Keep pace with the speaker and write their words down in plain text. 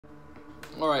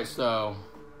Alright, so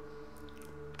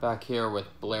back here with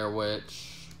Blair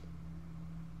Witch.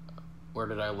 Where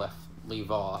did I leave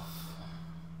off?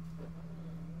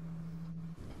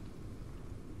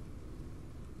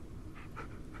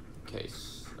 Okay,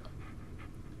 so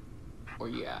where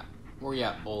you at? Where you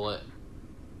at, Bullet?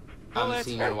 I haven't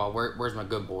seen you in a while. Where's my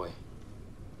good boy?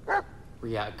 Where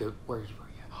you at, good? Where's you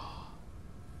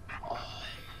at? Oh,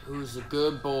 who's a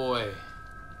good boy?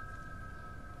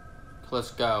 Let's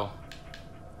go.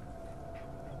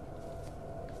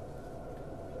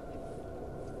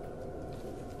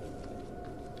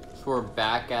 So we're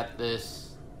back at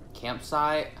this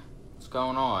campsite. What's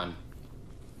going on?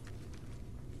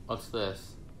 What's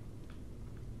this?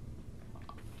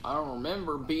 I don't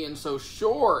remember being so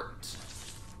short.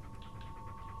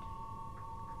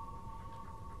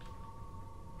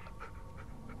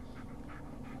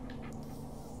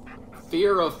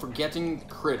 Fear of Forgetting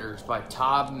Critters by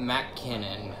Todd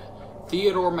McKinnon.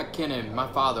 Theodore McKinnon,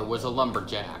 my father, was a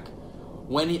lumberjack.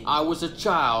 When I was a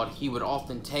child, he would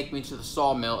often take me to the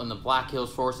sawmill in the Black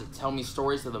Hills Forest and tell me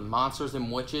stories of the monsters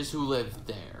and witches who lived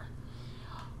there.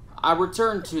 I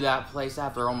returned to that place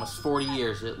after almost 40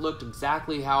 years. It looked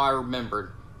exactly how I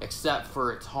remembered, except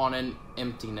for its haunted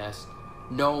emptiness.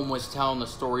 No one was telling the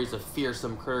stories of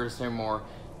fearsome critters anymore.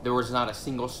 There was not a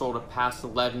single soul to pass the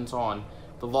legends on.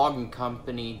 The logging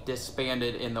company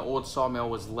disbanded and the old sawmill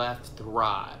was left to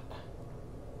rot.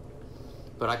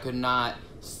 But I could not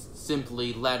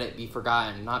simply let it be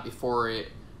forgotten, not before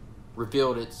it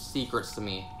revealed its secrets to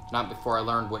me, not before I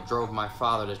learned what drove my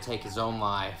father to take his own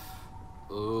life.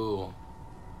 Ooh.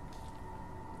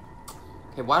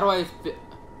 Okay, why do I feel...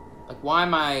 Like, why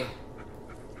am I...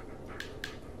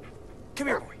 Come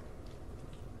here, boy.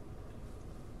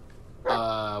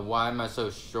 Why am I so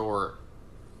short?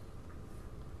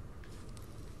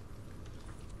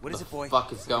 What is it, boy? What the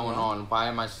fuck is going on? Why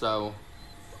am I so...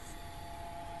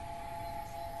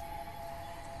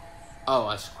 Oh,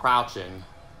 I was crouching.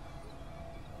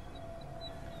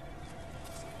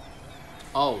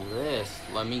 Oh, this.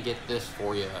 Let me get this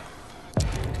for you.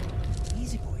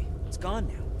 Easy, boy. It's gone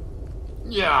now.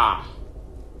 Yeah.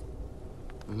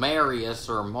 Marius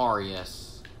or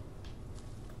Marius.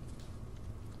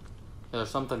 There's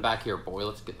something back here, boy.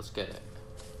 Let's get it.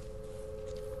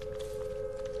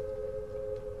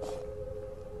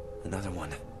 Another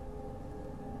one.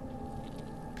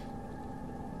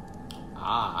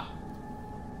 Ah.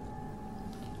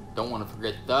 Don't want to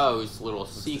forget those little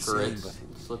secrets.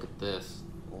 Let's look at this.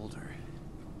 Older.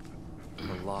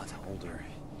 A lot older.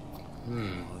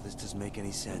 Oh, this doesn't make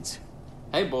any sense.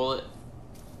 Hey, Bullet.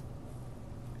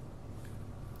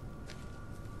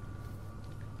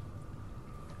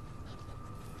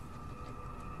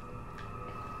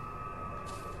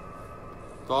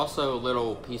 There's also a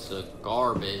little piece of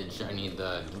garbage I need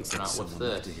to keep an eye on. What's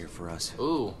this? Here for us.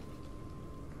 Ooh.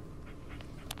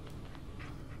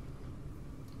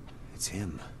 It's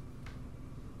him.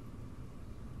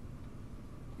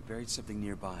 He buried something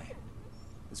nearby.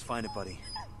 Let's find it, buddy.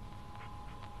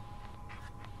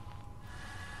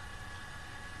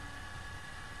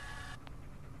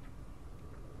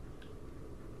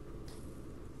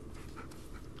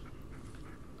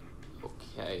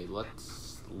 Okay,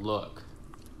 let's look.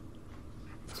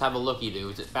 Let's have a looky-do.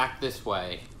 Is it back this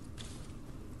way?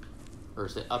 Or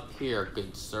is it up here,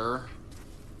 good sir?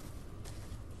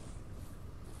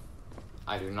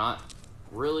 I do not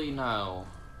really know.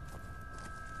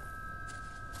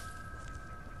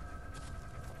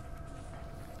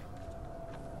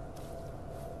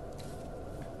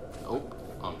 Nope,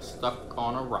 I'm stuck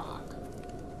on a rock.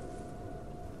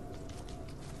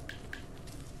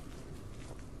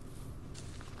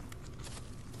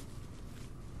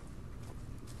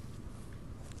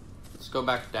 Let's go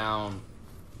back down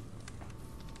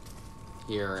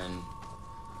here and...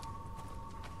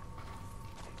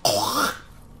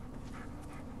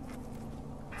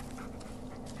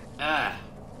 Ah.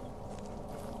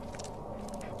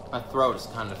 My throat is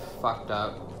kind of fucked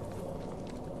up.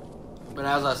 But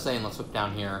as I was saying, let's look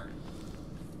down here.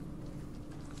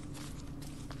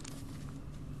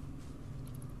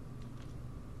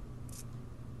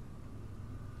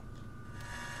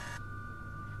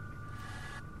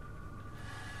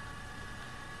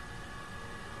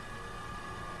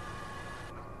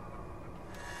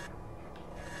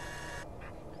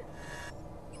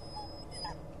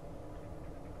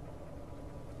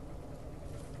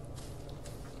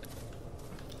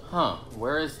 Huh,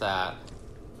 where is that?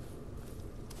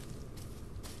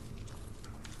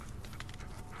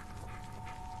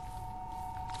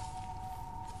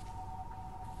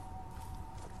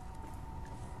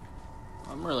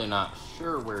 I'm really not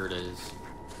sure where it is.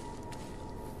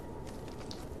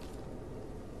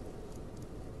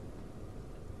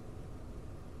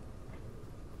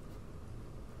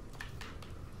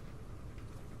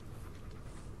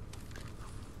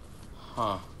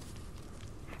 Huh.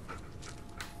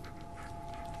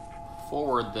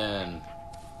 Forward then.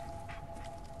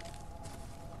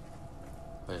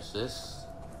 What is this?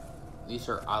 These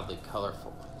are oddly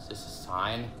colorful. Is this a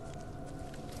sign?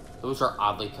 Those are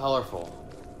oddly colorful.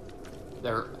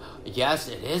 They're... Yes,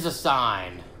 it is a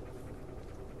sign.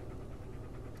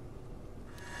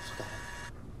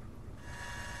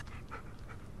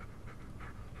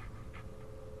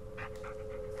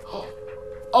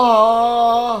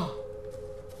 Oh!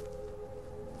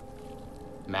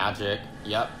 Magic.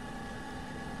 Yep.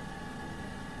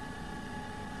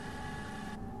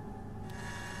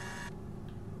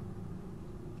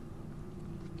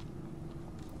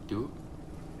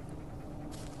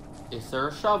 Is there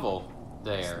a shovel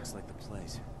there? This looks like the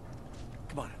place.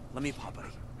 Come on, let me pop, buddy.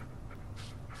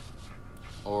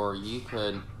 Or you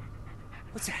could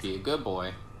What's that? be a good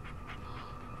boy.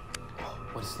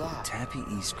 What is that? Tappy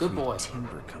East Good Creek boy.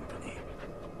 Timber Company.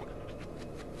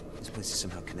 This place is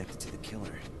somehow connected to the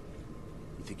killer.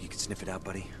 You think you could sniff it out,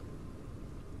 buddy?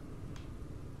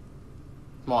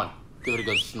 Come on, give it a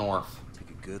good snorf. Take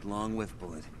a good long whiff,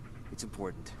 Bullet. It's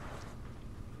important.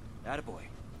 Attaboy.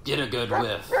 Get a good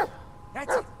whiff.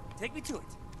 That's it. Take me to it.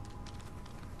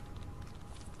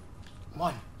 Come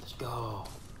on, let's go.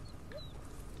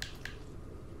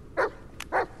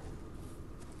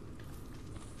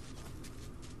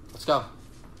 Let's go.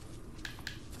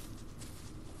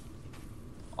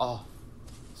 Oh,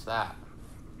 what's that?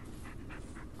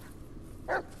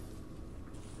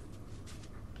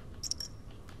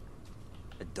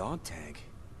 A dog tag?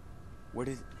 Where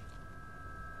did...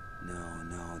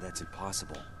 No, that's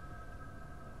impossible.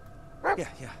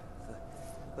 Yeah.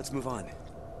 Let's move on.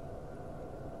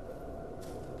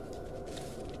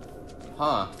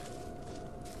 Huh.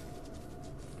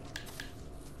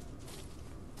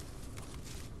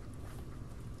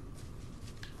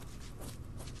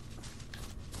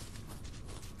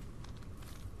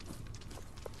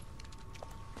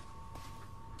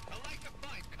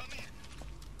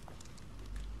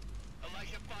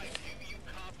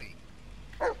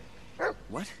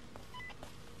 What?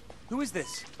 Who is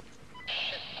this?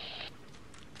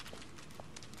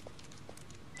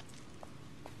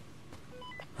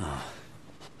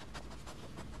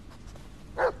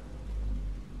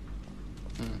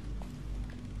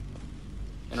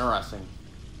 Interesting.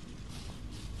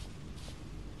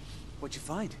 What'd you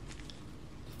find?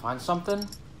 Find something?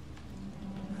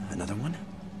 Another one?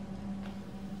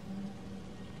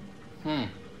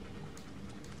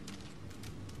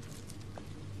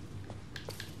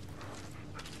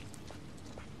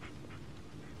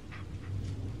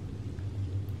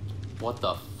 What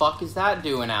the fuck is that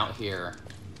doing out here?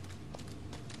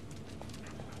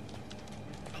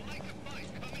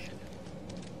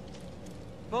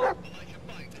 Well,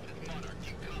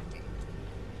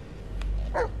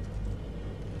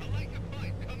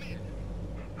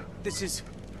 this is...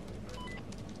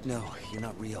 No, you're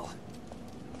not real.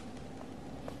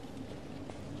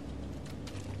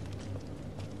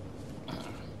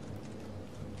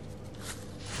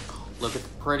 Look at the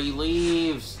pretty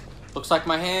leaves. Looks like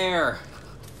my hair.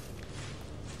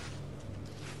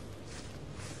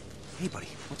 Hey, buddy,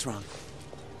 what's wrong?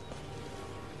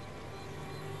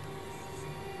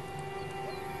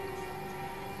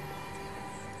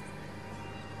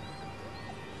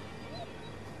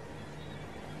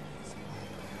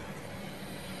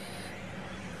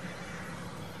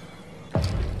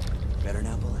 Better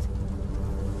now, Bullet?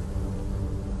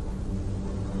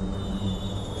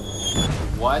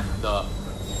 What the...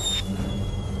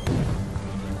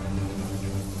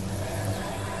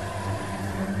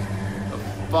 What the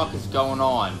fuck is going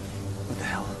on? What the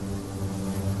hell?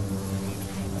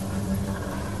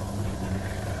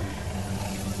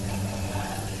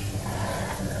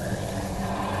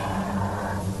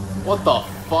 What the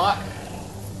fuck?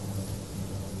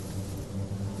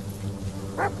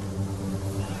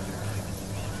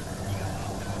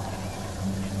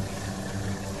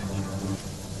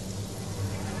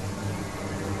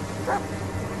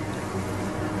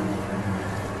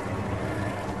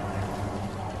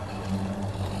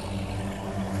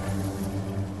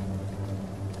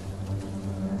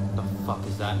 Fuck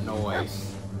is that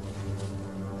noise?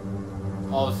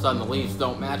 All of a sudden the leaves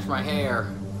don't match my hair.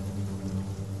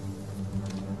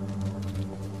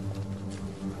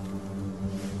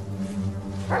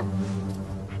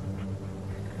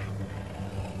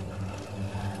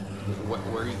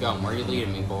 Where are you going? Where are you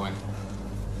leading me, boy?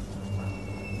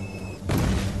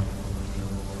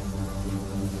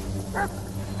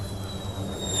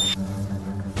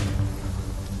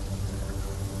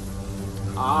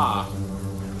 Ah.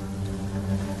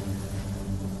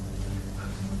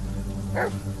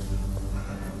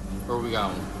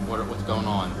 What's going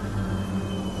on?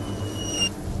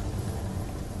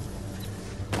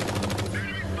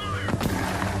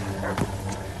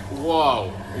 Whoa.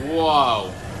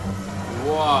 Whoa.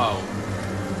 Whoa.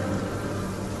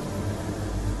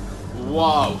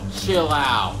 Whoa. Chill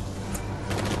out.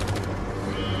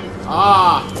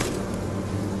 Ah.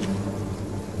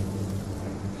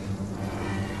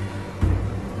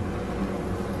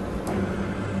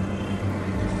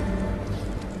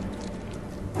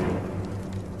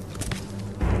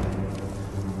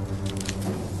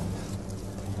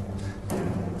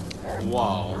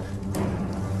 Whoa.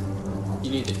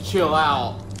 You need to chill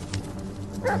out.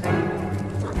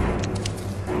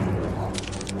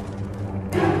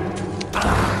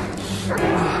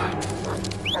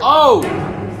 Oh!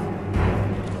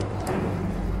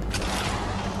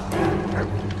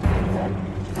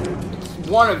 It's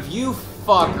one of you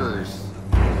fuckers.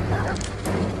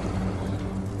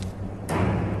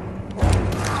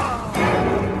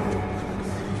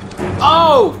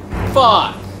 Oh!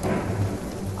 Fuck!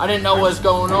 I didn't know what was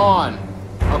going on.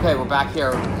 Okay, we're back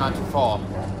here, not too far.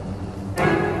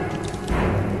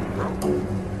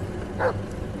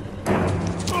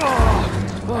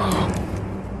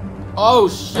 Oh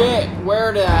shit,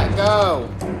 where did that go?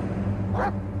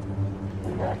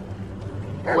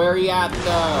 Where you at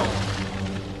though?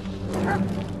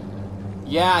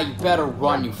 Yeah, you better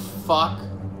run, you fuck.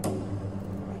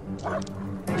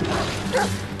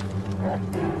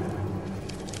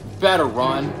 Better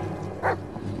run.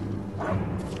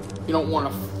 You don't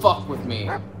want to fuck with me.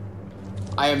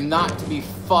 I am not to be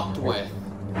fucked with.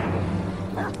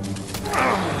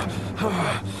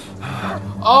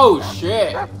 Oh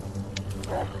shit.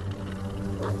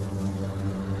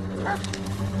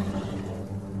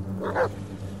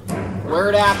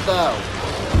 Where'd that though?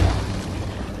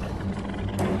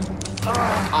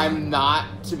 I'm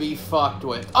not to be fucked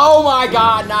with. Oh my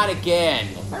god, not again.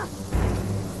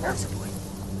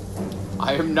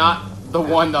 I am not the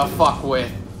one to fuck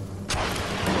with.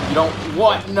 You don't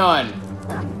want none.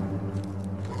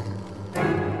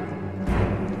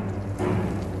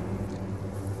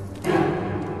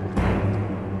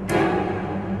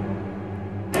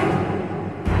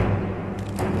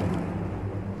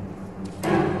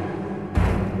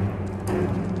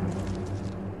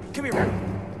 Come here.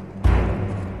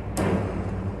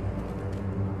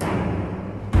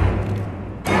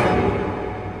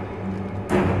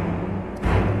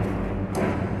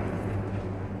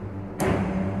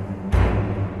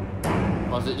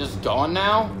 Was it just gone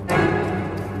now?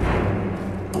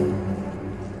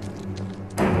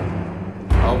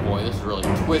 Oh boy, this is really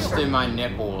twisting my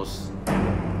nipples.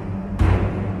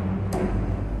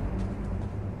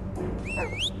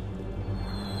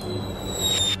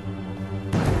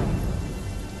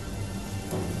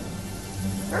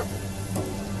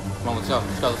 Come on, let's go,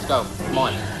 let's go, let's go. Come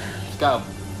on, let's go.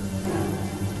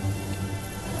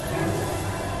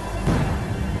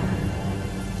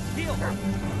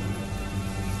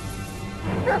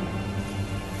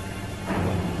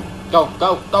 Go,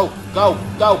 go, go, go,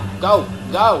 go, go,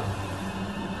 go.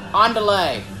 On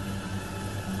delay.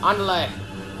 On delay.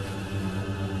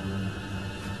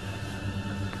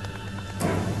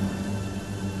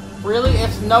 Really?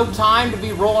 It's no time to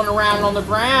be rolling around on the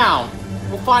ground.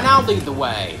 We'll find out either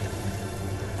way.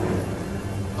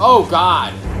 Oh,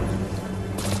 God.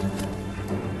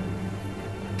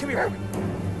 Come here.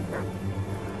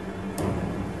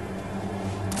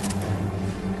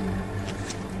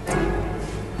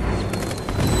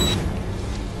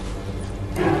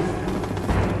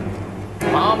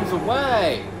 Bombs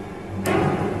away.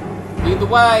 Lead the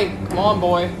way. Come on,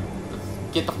 boy.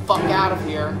 Let's get the fuck out of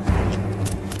here.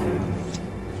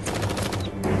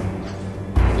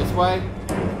 This way?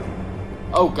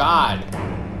 Oh, God.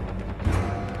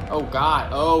 Oh, God.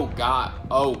 Oh, God.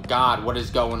 Oh, God. What is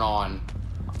going on?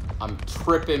 I'm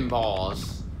tripping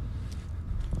balls.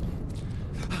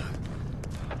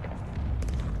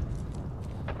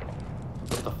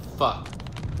 What the fuck?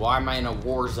 Why am I in a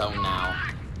war zone now?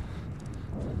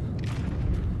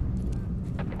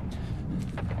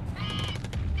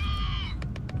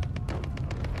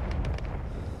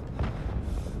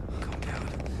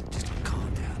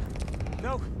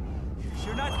 No,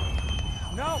 you're not.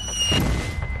 No.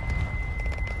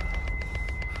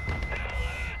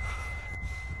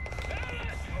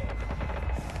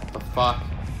 The fuck?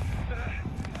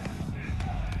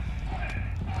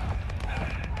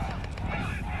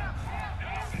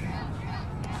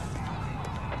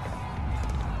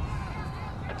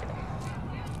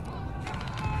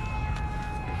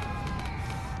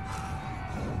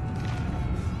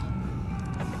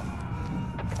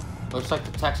 Looks like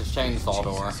the Texas Chainsaw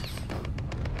door.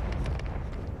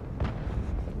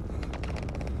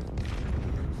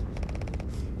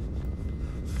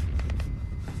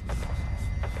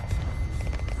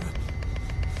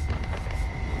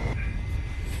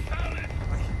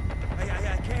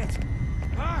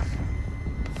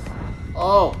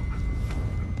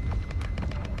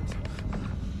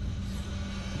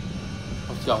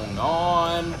 going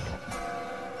on?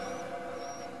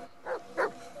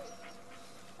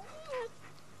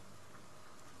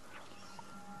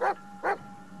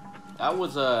 That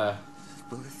was that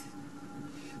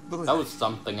was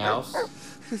something else.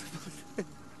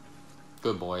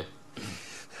 Good boy.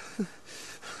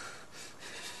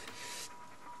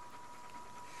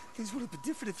 Things would have been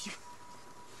different if you...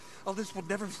 All this would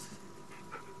never...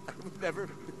 I would never...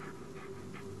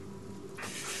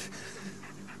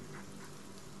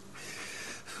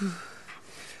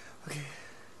 Okay.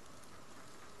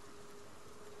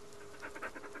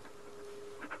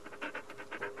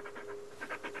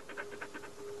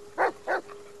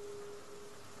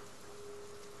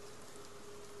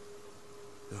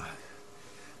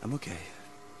 I'm okay.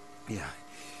 Yeah,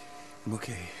 I'm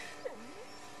okay.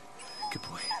 Good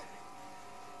boy.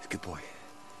 Good boy.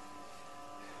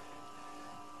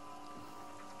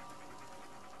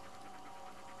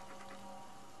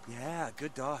 Yeah,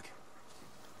 good dog.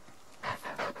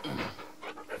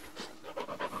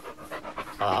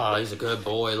 Ah, he's a good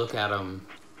boy. Look at him.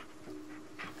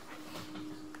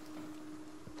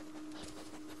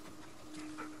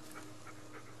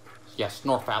 Yeah,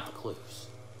 snort out the clues.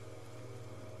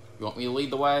 You want me to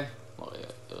lead the way?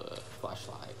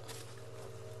 Flashlight.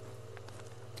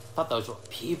 I thought those were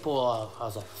people. I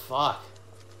was like, fuck.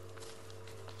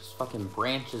 Just fucking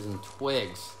branches and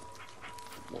twigs.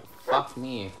 Well, fuck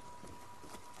me.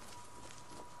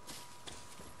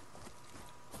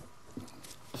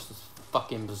 This is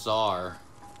fucking bizarre.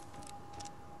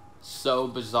 So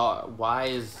bizarre. Why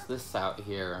is this out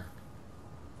here?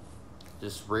 Is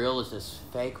this real? Is this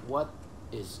fake? What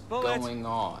is going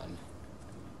on?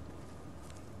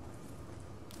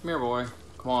 Come here, boy.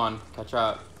 Come on, catch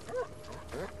up.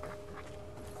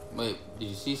 Wait, did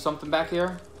you see something back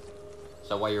here? Is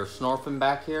that why you're snorfing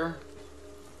back here?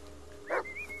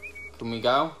 Can we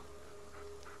go?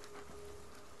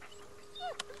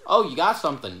 Oh, you got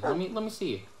something. Let me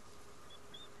see.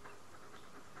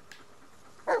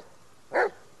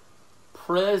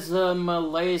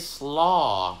 Prismalace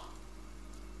Law.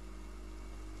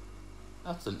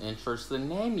 That's an interesting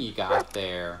name you got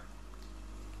there.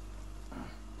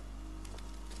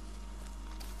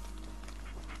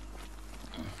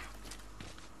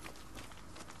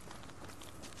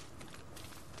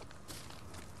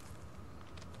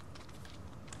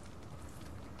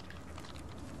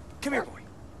 Come here, boy.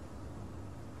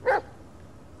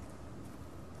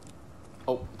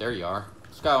 Oh, there you are.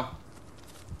 Let's go.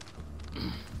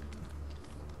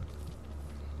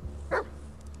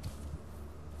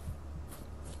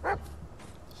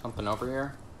 Something over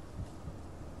here?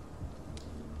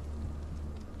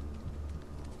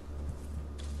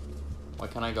 Why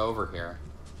can't I go over here?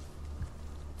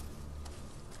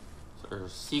 So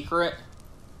there's a secret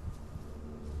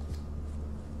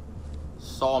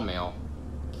sawmill.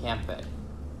 Camp it.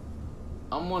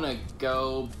 I'm gonna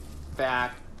go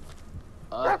back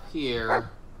up here.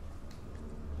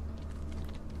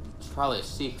 It's probably a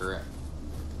secret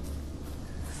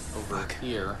over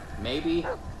here. Maybe?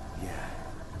 Yeah.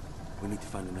 We need to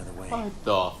find another way. What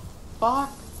the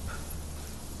fuck?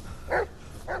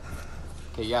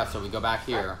 Okay, yeah, so we go back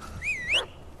here.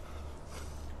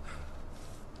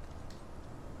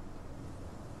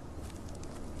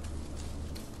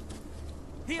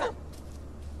 Heel!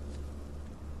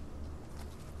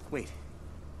 Wait.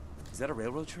 Is that a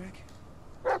railroad track?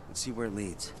 Let's see where it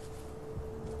leads.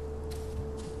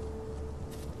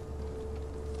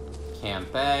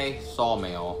 Camp A,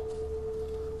 sawmill.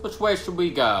 Which way should we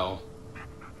go?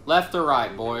 Left or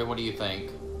right, boy? What do you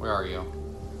think? Where are you?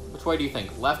 Which way do you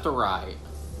think? Left or right?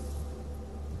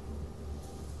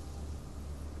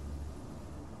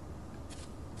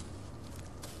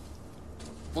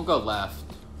 We'll go left.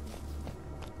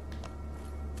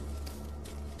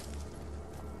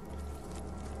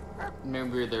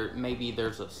 Maybe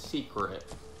there's a secret.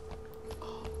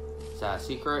 Is that a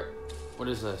secret? What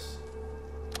is this?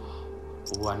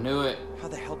 Oh, I knew it. How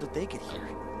the hell did they get here?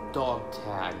 Dog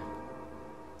tag.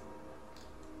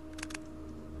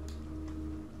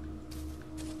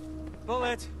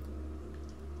 Bullet!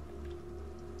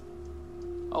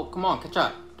 Oh, come on, catch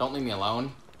up. Don't leave me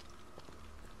alone.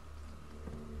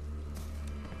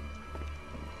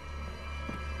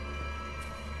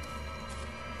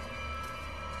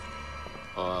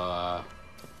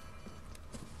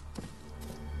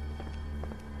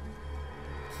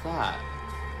 What's that?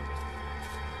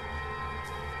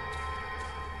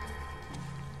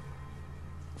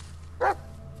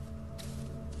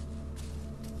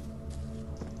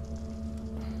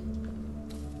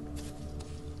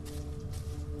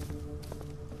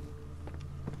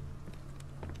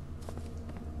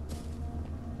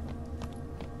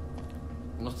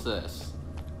 What's this?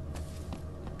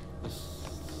 This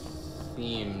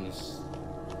seems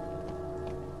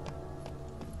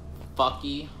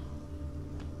fucky.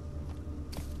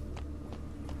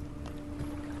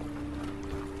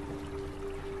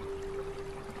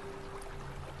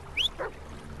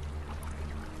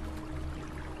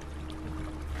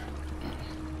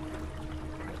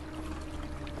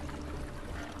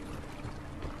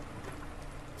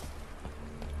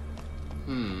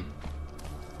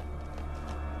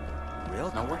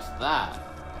 Now what's that?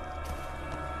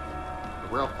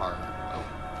 The rail car.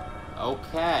 Oh.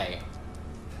 Okay.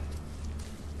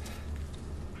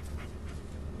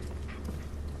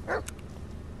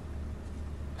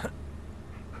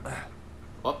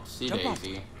 Whoopsie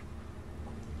daisy.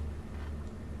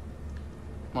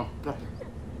 Come on, get up here.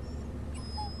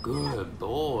 Good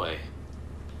boy.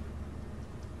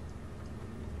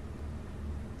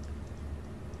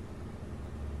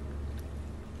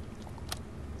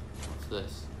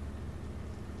 This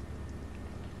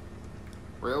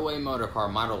railway motorcar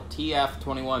model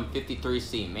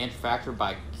TF2153C, manufactured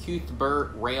by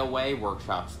Cuthbert Railway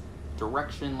Workshops.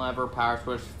 Direction lever, power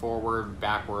switch, forward,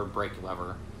 backward, brake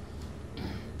lever.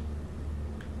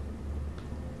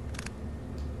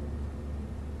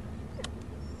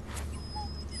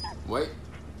 Wait.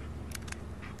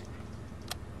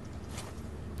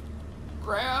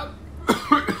 Grab.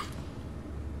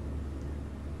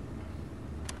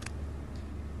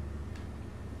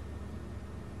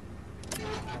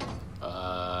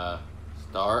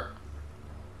 Start.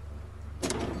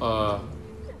 Oh,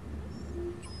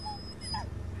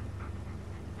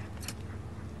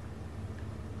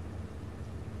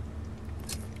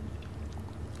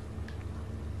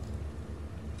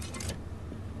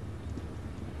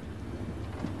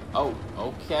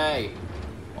 okay.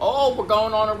 Oh, we're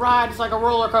going on a ride. It's like a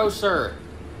roller coaster.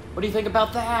 What do you think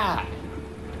about that?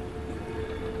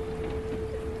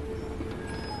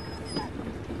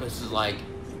 This is like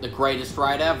the greatest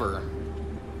ride ever.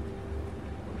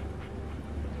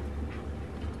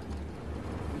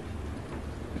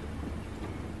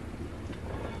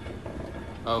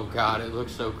 Oh god, it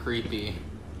looks so creepy.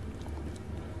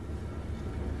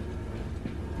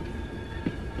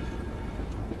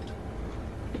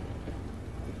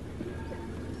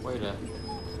 Wait a...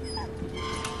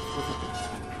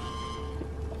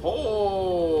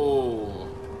 Oh!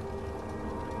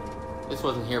 This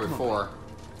wasn't here before.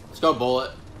 Let's go,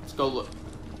 Bullet. Let's go look.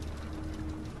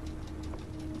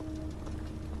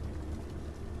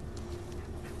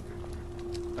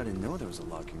 I didn't know there was a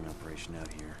logging operation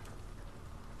out here.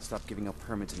 Stopped giving out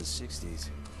permits in the 60s.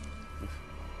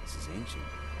 This is ancient.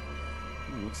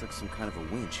 Looks like some kind of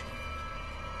a winch.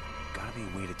 Gotta be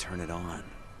a way to turn it on.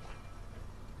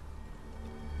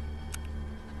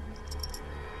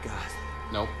 God.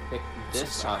 Nope. Pick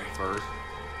this up first.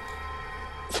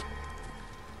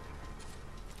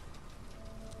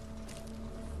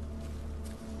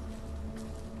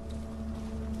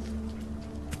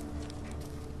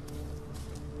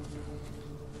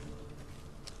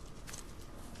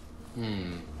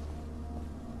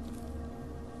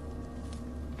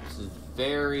 This is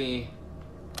very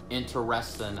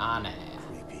interesting on it.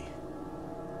 Creepy.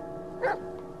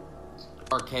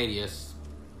 Arcadius.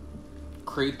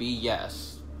 Creepy,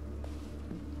 yes.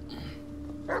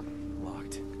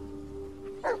 Locked.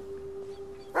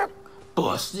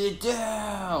 Bust it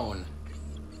down!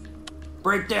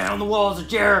 Break down the walls of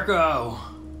Jericho!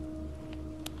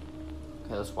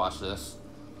 Okay, let's watch this.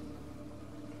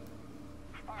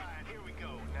 Alright, here we go.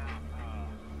 Now,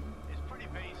 it's pretty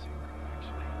basic,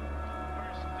 actually.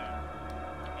 First,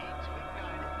 you need to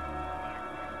ignite it.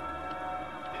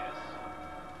 Like this.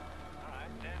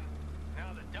 Alright, then, now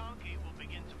the donkey will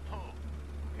begin to pull.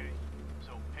 Okay?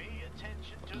 So pay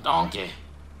attention to the Donkey.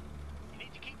 You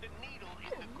need to keep the needle in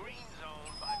the green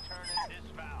zone by turning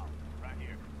this valve right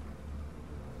here.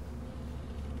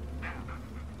 Now,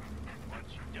 once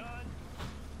you're done,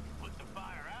 put the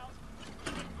fire out,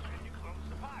 and you close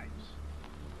the pipes.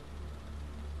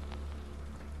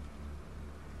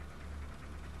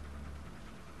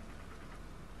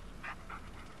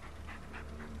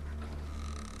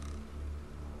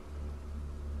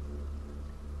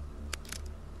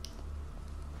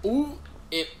 Ooh,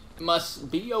 it must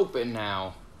be open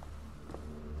now.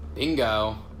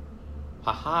 Bingo.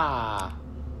 Haha.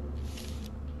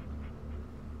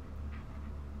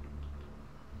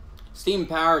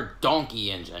 Steam-powered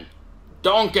donkey engine.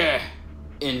 Donkey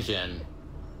engine.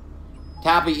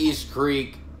 Tappy East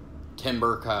Creek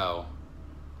Timber Co.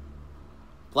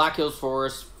 Black Hills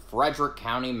Forest, Frederick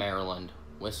County, Maryland.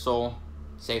 Whistle,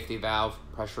 safety valve,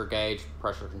 pressure gauge,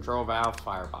 pressure control valve,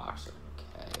 firebox.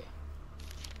 Okay.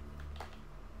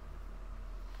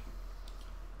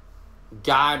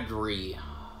 Godry.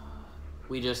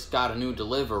 We just got a new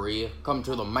delivery. Come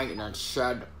to the maintenance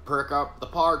shed. Pick up the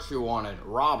parts you wanted.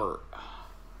 Robert.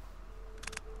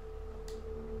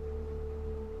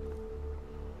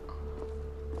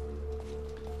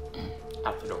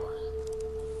 Out the door.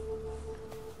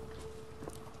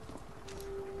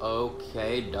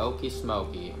 Okay, dokey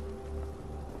smoky.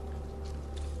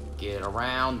 Get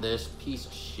around this piece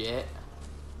of shit.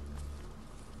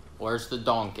 Where's the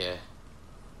donkey?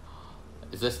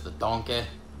 Is this the donkey?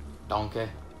 Donkey?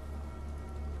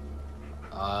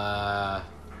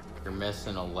 You're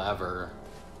missing a lever.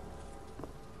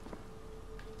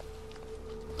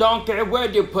 Donkey,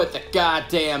 where'd you put the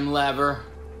goddamn lever?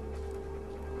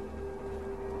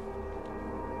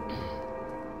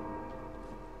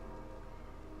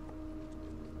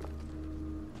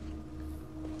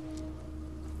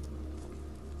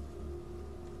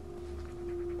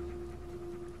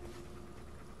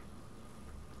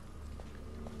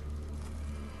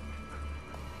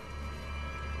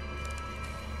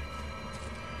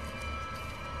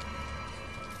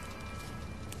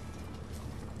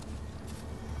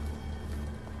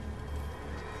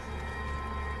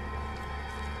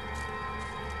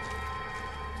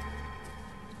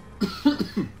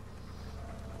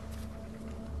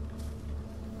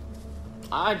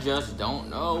 I just don't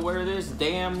know where this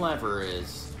damn lever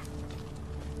is.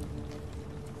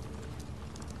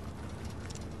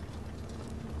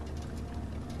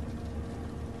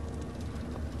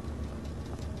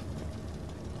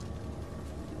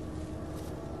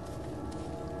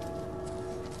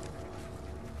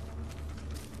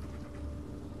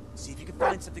 See if you can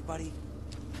find something, buddy.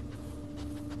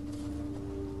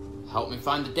 Help me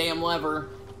find the damn lever.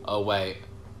 Oh, wait.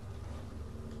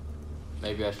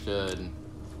 Maybe I should.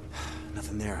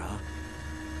 Nothing there, huh?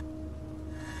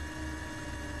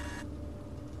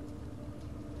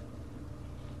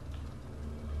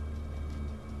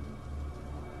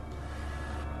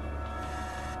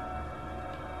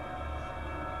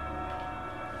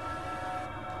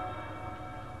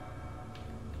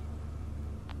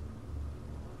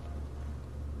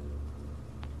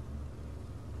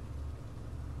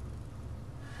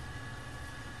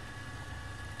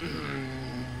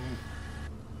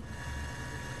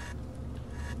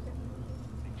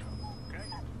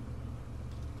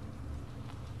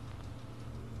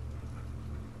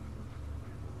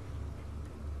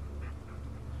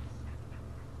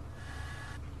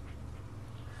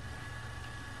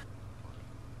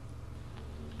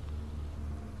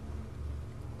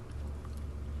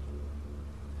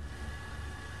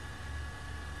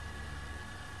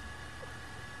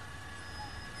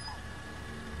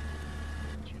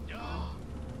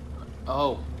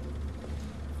 Oh.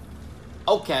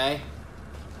 Okay.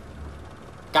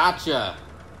 Gotcha.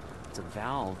 It's a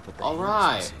valve, but the All handle's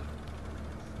right. missing.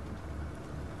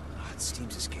 Oh, the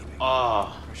steam's escaping.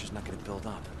 Oh. Pressure's not gonna build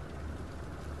up.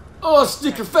 Oh,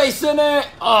 stick your face in it.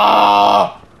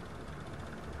 Oh.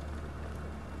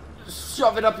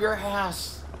 Shove it up your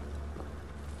ass.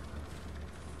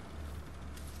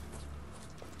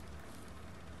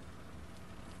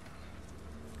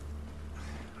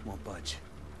 Won't budge.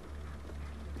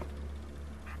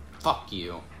 Fuck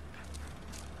you.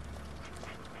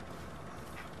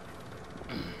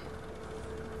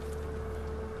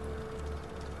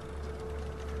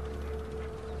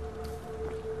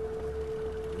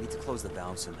 We need to close the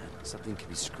valve cement. Something can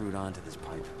be screwed onto this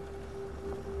pipe.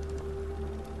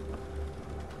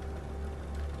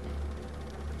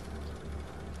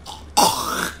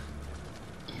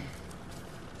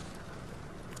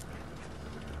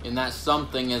 And that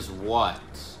something is what?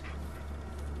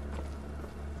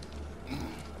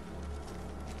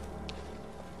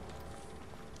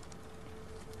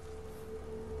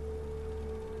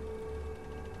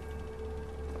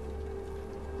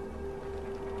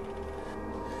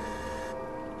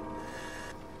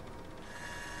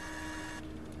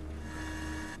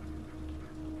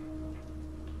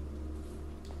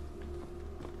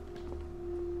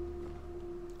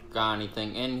 Got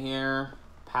anything in here?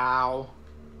 Pow.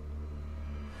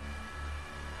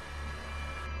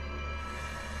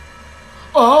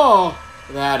 Oh!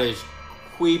 That is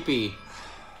creepy.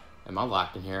 Am I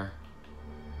locked in here?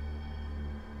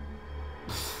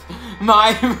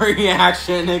 My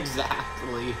reaction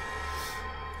exactly.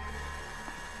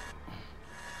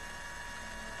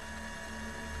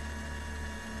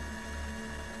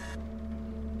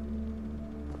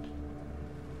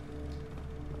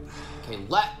 Okay,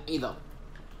 let me the...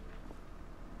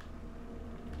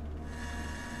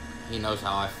 He knows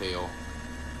how I feel.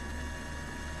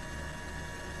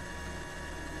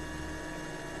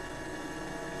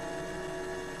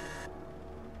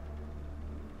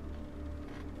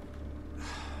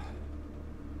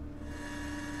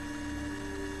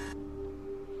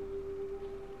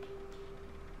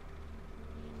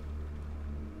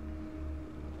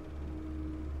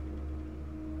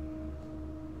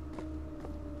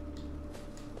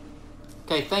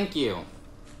 Okay, thank you.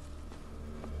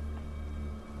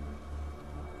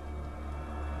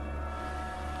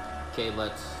 Okay,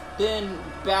 let's then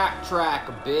backtrack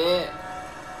a bit.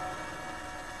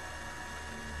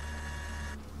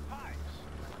 Pipes.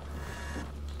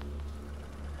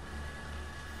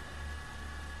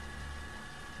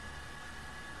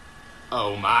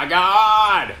 Oh my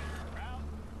god! Ralph,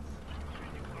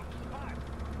 should you close the pipe?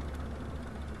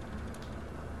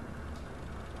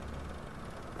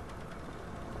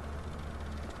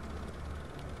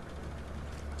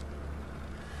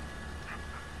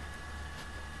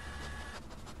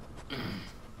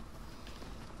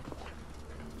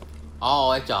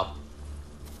 Oh, it's a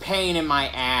pain in my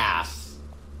ass.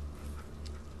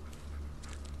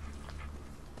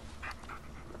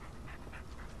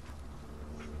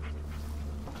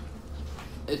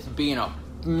 It's being a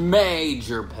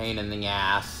major pain in the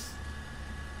ass.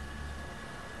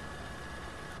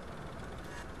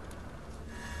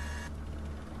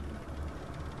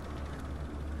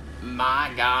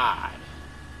 My god.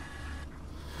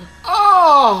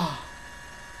 Oh!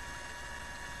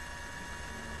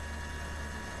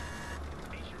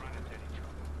 In case you run into any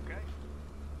trouble, okay?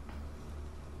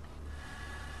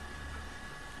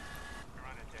 You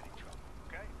run into any trouble,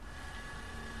 okay?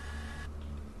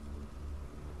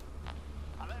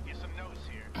 I left you some notes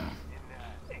here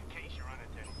in case you run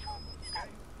into any trouble, okay?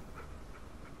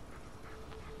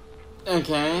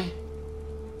 Okay.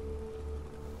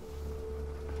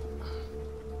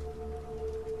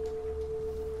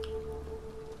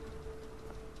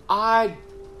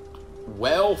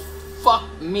 Well,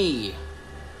 fuck me.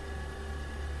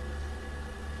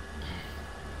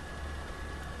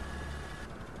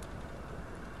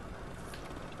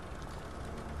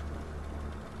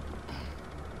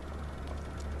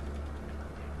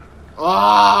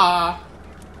 Ah!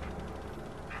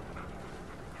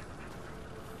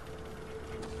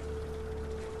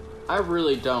 I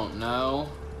really don't know.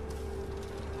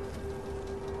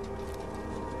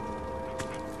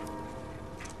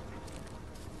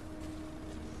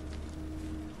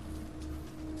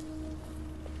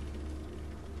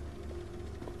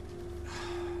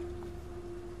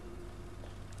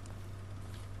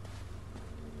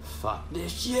 Fuck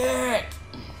this shit!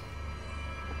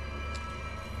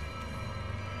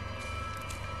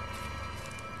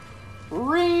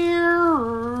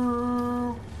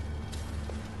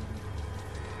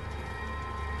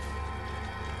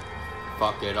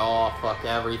 Fuck it all, fuck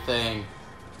everything.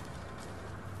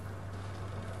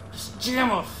 Just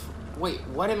jam a wait,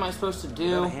 what am I supposed to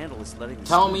do? Handle is letting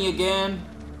Tell me again.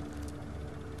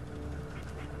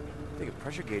 I think a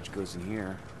pressure gauge goes in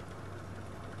here.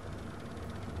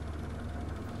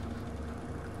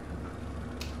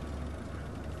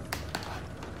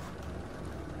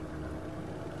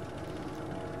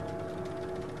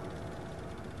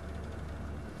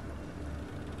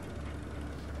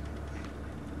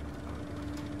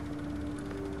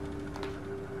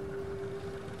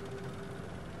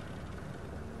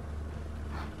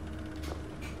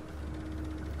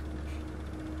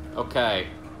 Okay.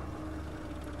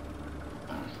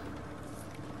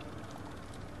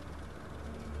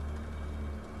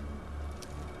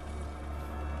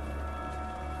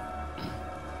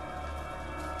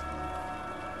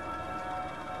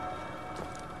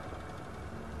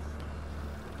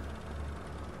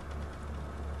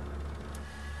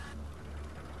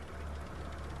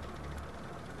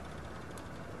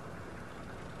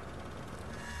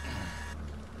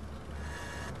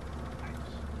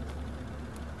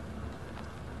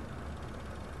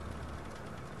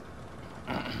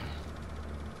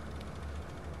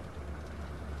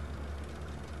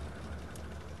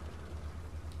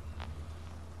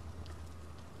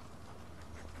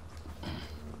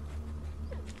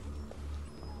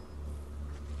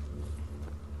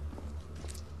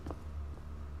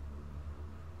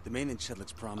 The maintenance shed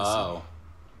looks promising. Oh. Well,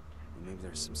 maybe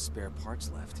there's some spare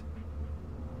parts left.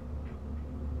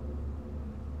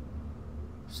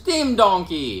 Steam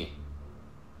Donkey!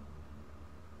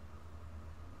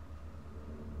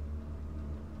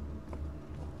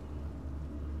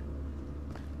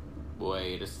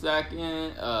 Wait a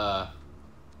second. I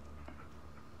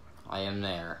am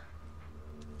there.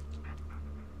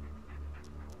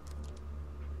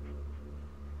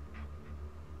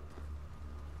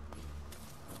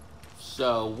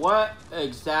 So, what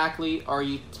exactly are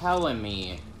you telling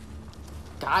me?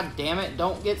 God damn it,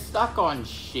 don't get stuck on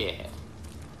shit.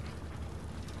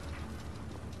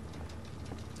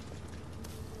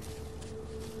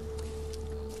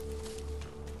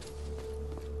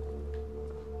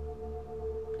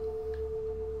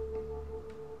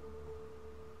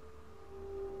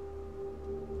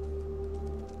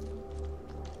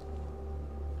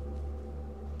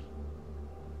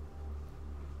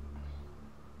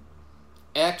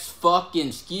 fucking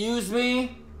excuse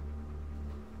me?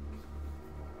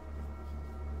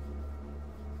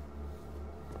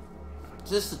 Is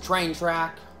this the train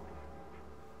track?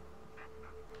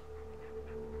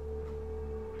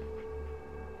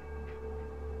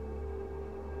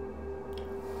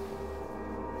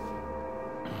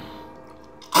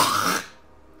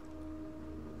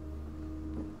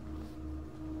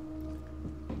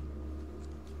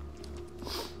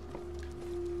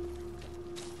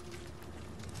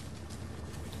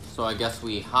 So I guess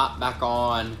we hop back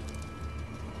on,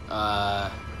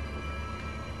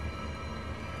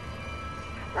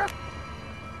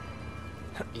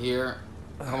 here.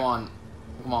 Come on,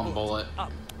 Bullet.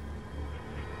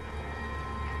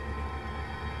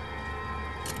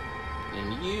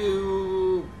 And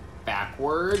you,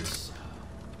 backwards.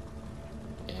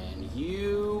 And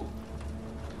you.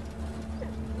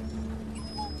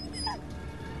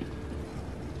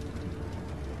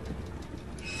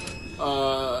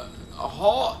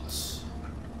 Halt.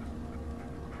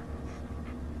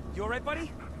 You alright,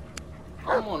 buddy?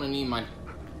 I'm gonna need my...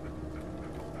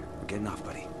 We're getting off,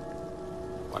 buddy.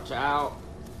 Watch out.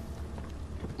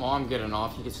 Well, I'm getting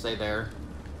off. You can stay there.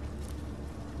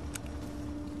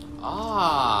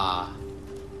 Ah.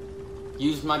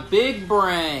 Use my big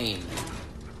brain.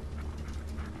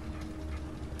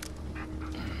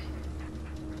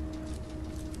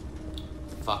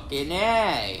 Fucking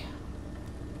A.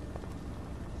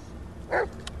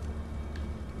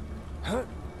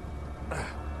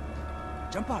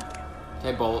 Jump on.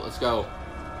 Okay, Bolt, let's go.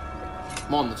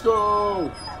 Come on, let's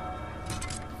go.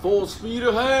 Full speed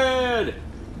ahead.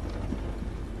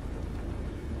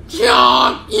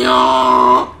 Jump,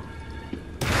 yeah.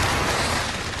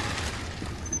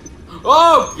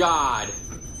 Oh, God.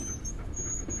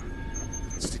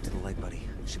 Stick to the light, buddy.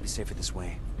 Should be safer this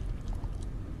way.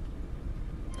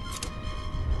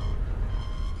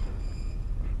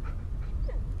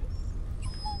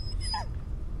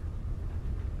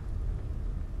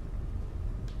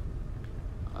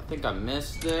 I think I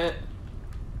missed it.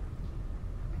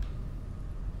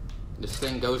 This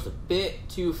thing goes a bit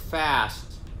too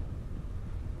fast.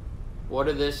 What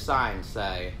did this sign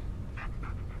say?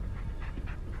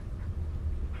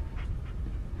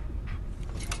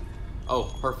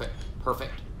 Oh, perfect.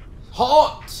 Perfect.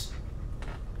 Halt!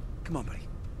 Come on, buddy.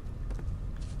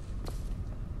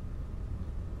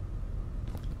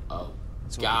 Oh,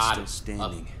 So God. it's still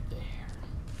standing. Up there.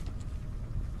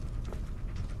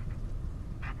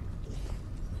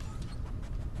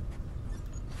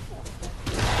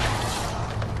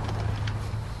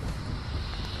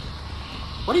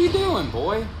 What are you doing,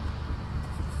 boy?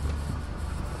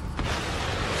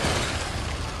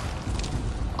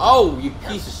 Oh, you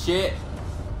piece of shit.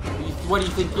 What do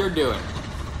you think you're doing?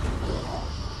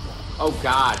 Oh,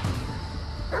 God.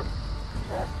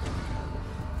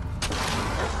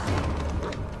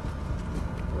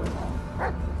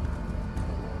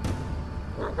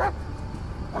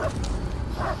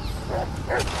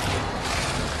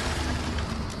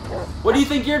 What do you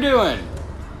think you're doing?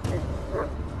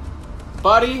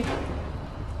 Buddy?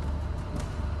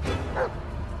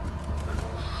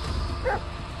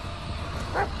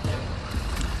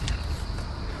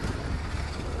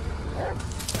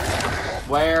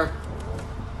 Where?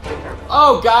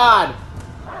 Oh, God!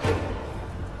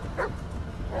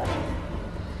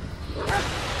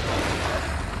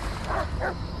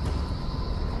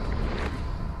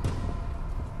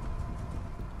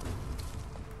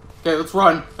 Okay, let's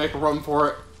run. Make a run for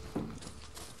it.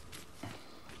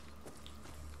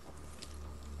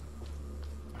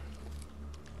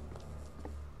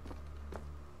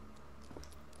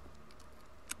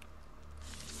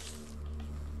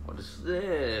 What is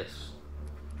this?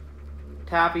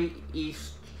 Tappy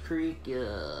East Creek. I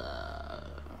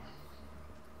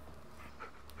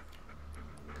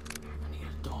need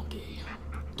a donkey.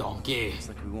 Donkey. Looks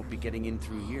like we won't be getting in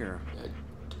through here.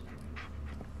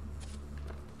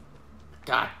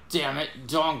 God damn it,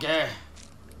 donkey.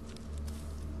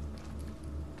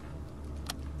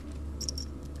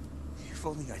 If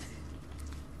only I...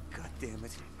 God damn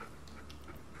it.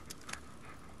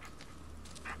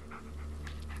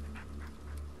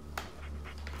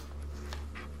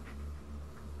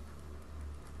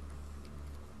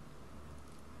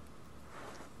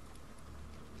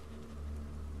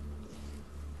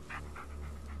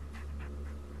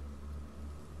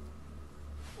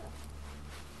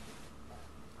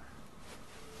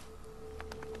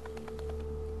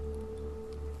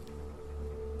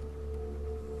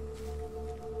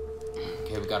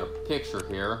 Okay, we got a picture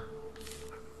here.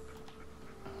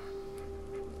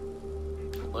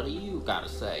 What do you gotta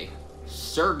say?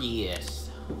 Sergius.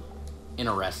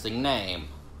 interesting name.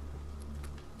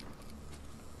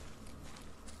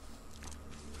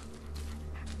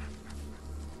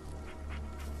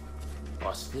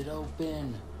 Bust it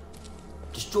open.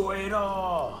 Destroy it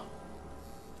all.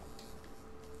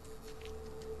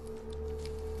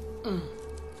 Come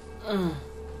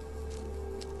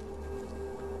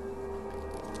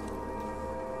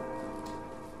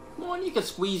on, you can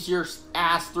squeeze your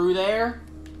ass through there.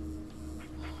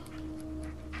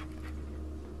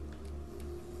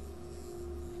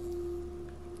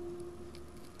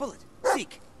 Bullet,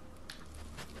 seek.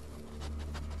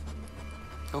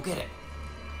 Go get it.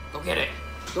 Go get it.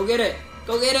 Go get it.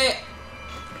 Go get it.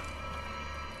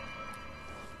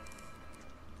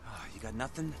 Oh, you got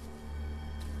nothing?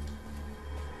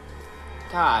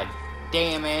 God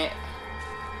damn it.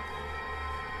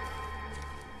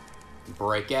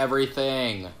 Break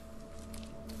everything.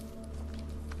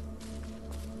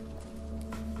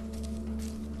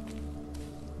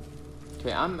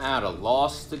 Okay, I'm at a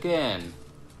loss again.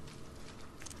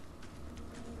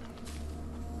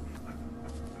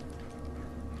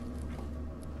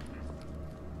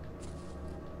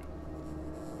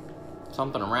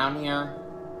 Something around here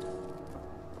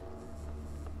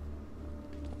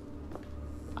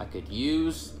I could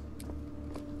use.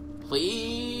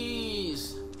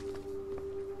 Please.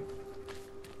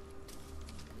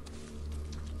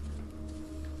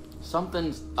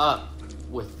 Something's up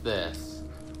with this.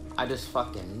 I just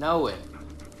fucking know it.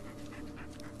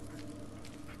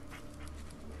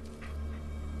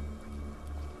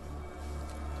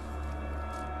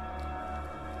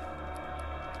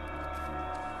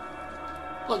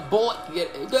 Look, bullet,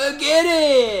 get it. Go get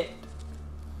it!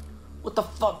 What the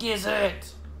fuck is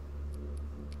it?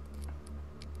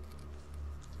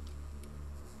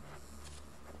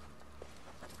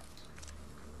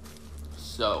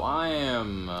 So I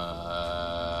am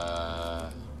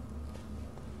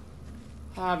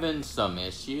having some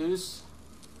issues.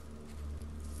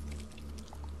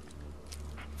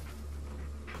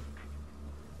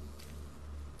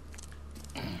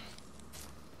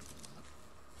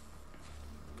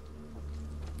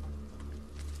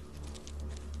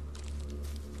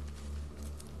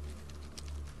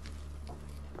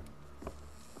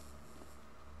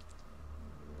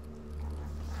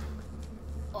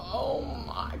 Oh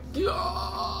my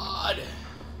God.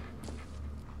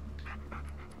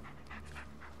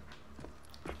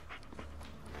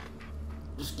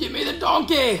 Just give me the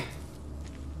donkey.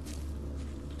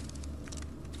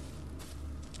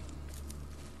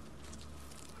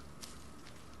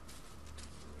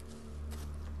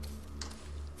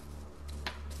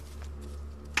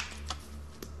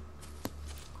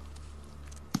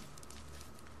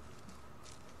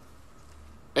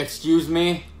 Excuse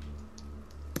me?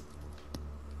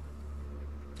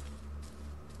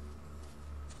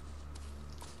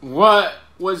 What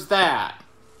was that?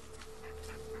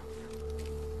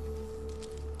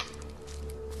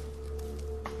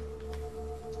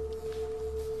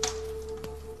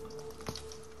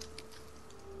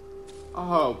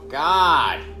 Oh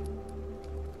God.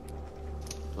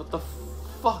 What the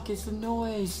fuck is the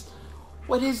noise?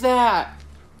 What is that?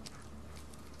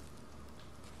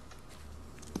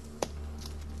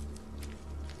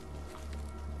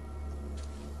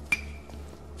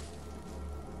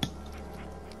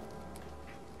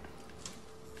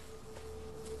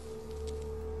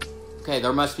 Okay,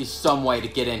 there must be some way to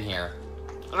get in here.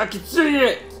 I can see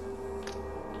it!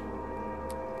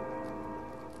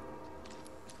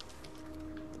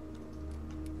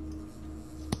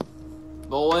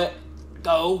 Bullet,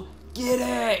 go get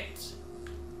it!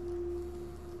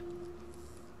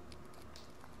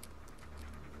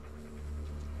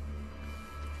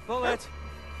 Bullet!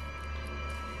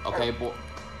 Okay, boy.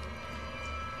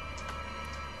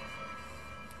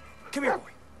 Come here, boy.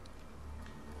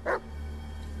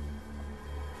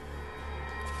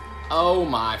 Oh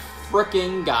my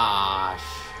frickin' gosh.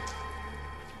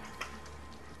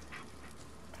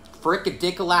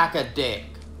 Frick-a-dick-a-lack-a-dick.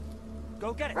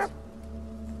 Go get it.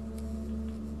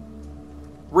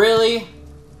 Really?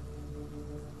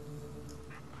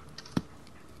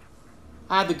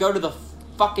 I had to go to the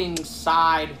fucking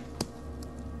side.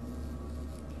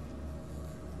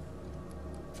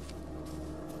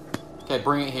 Okay,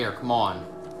 bring it here. Come on.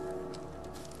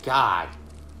 God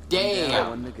damn.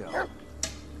 One to go.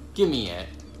 Give me it.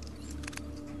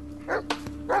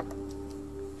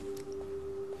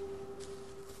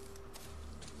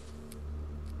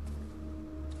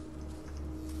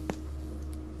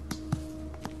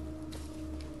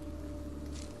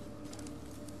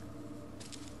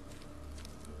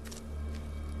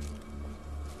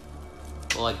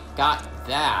 Well, I got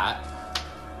that.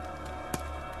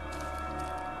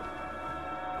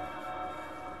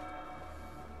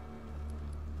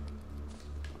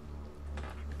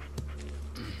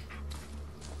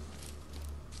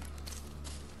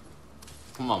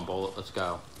 Come on, Bullet, let's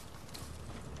go.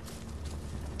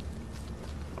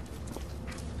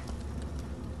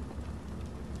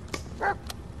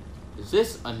 Is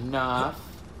this enough?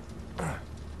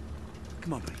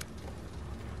 Come on, buddy.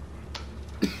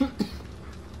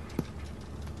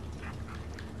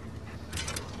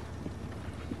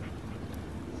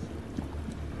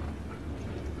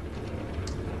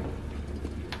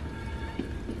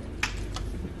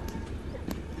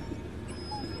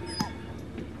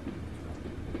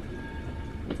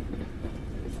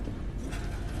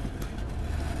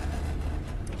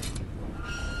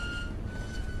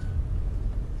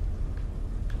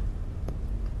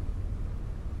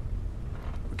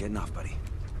 We're getting off, buddy.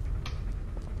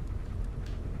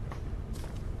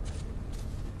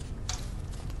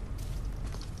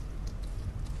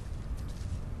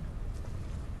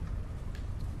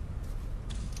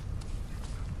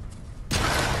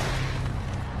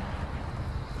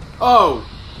 Oh,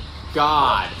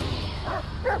 God.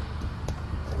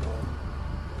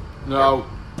 No.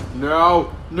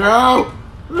 No. No.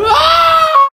 Ah!